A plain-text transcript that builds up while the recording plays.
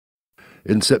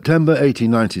In September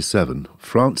 1897,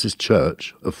 Francis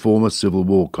Church, a former Civil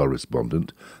War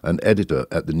correspondent and editor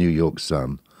at the New York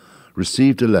Sun,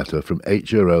 received a letter from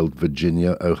 8-year-old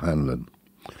Virginia O'Hanlon.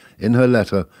 In her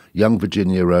letter, young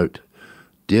Virginia wrote,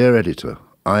 "Dear editor,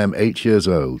 I am 8 years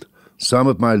old. Some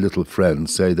of my little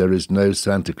friends say there is no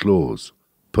Santa Claus.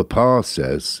 Papa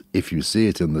says, if you see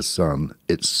it in the sun,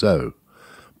 it's so.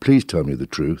 Please tell me the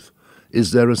truth.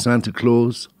 Is there a Santa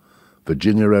Claus?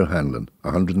 Virginia O'Hanlon,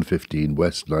 115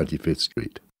 West 95th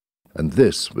Street." And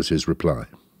this was his reply.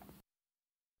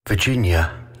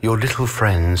 Virginia, your little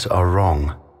friends are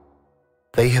wrong.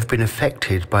 They have been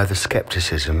affected by the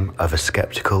skepticism of a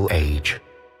skeptical age.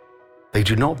 They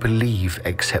do not believe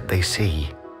except they see.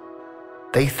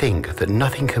 They think that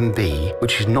nothing can be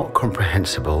which is not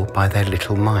comprehensible by their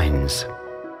little minds.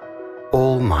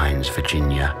 All minds,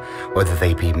 Virginia, whether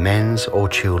they be men's or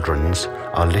children's,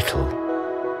 are little.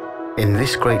 In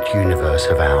this great universe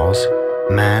of ours,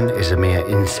 man is a mere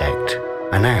insect,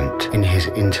 an ant in his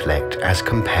intellect as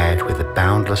compared with the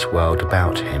boundless world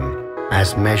about him,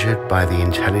 as measured by the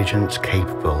intelligence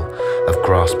capable of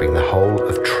grasping the whole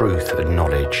of truth and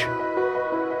knowledge.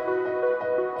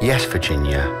 Yes,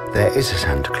 Virginia, there is a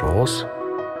Santa Claus.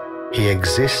 He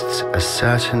exists as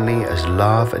certainly as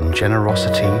love and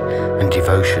generosity and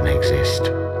devotion exist,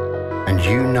 and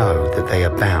you know that they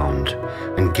abound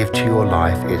and give to your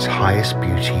life its highest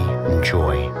beauty and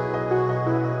joy.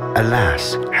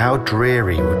 Alas, how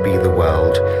dreary would be the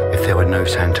world if there were no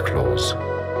Santa Claus.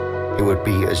 It would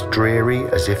be as dreary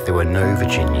as if there were no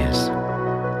Virginias.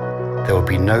 There would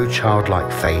be no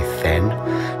childlike faith then,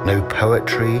 no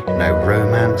poetry, no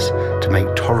romance to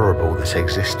make tolerable this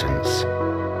existence.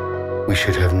 We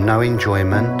should have no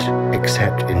enjoyment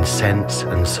except in sense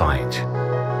and sight.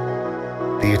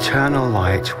 The eternal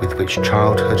light with which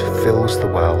childhood fills the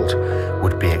world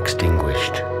would be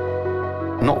extinguished.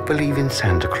 Not believe in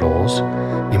Santa Claus,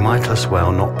 you might as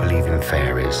well not believe in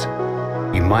fairies.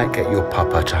 You might get your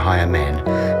papa to hire men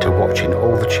to watch in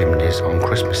all the chimneys on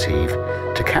Christmas Eve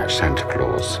to catch Santa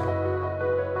Claus.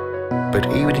 But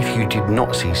even if you did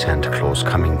not see Santa Claus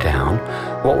coming down,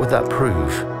 what would that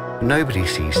prove? Nobody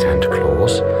sees Santa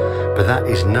Claus, but that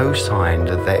is no sign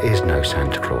that there is no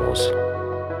Santa Claus.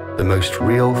 The most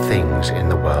real things in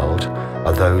the world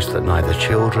are those that neither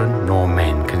children nor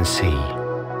men can see.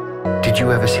 Did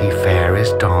you ever see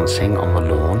fairies dancing on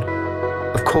the lawn?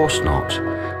 Of course not,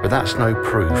 but that's no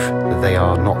proof that they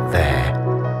are not there.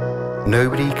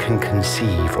 Nobody can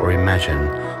conceive or imagine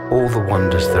all the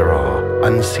wonders there are,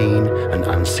 unseen and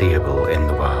unseeable in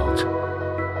the world.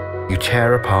 You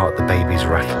tear apart the baby's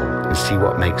rattle and see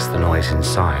what makes the noise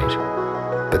inside.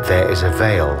 But there is a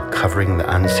veil covering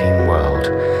the unseen world,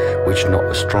 which not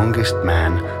the strongest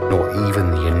man, nor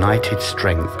even the united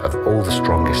strength of all the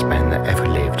strongest men that ever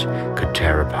lived, could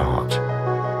tear apart.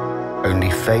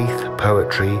 Only faith,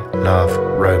 poetry, love,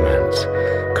 romance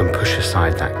can push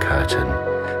aside that curtain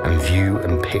and view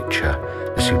and picture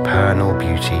the supernal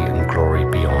beauty and glory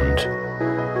beyond.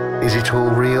 Is it all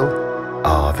real?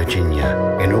 Ah,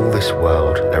 Virginia, in all this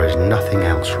world there is nothing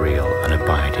else real and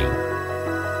abiding.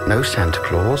 No Santa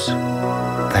Claus?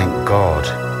 Thank God,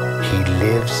 he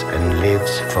lives and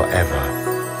lives forever.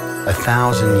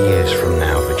 1,000 years from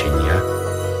now, Virginia,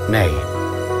 nay,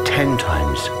 10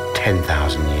 times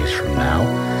 10,000 years from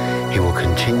now, he will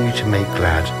continue to make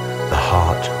glad the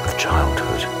heart of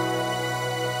childhood.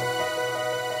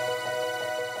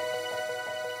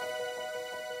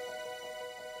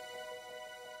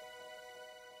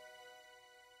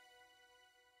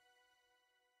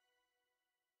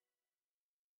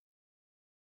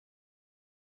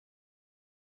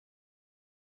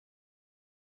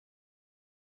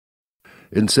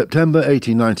 In September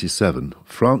 1897,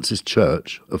 Francis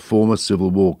Church, a former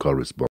Civil War correspondent,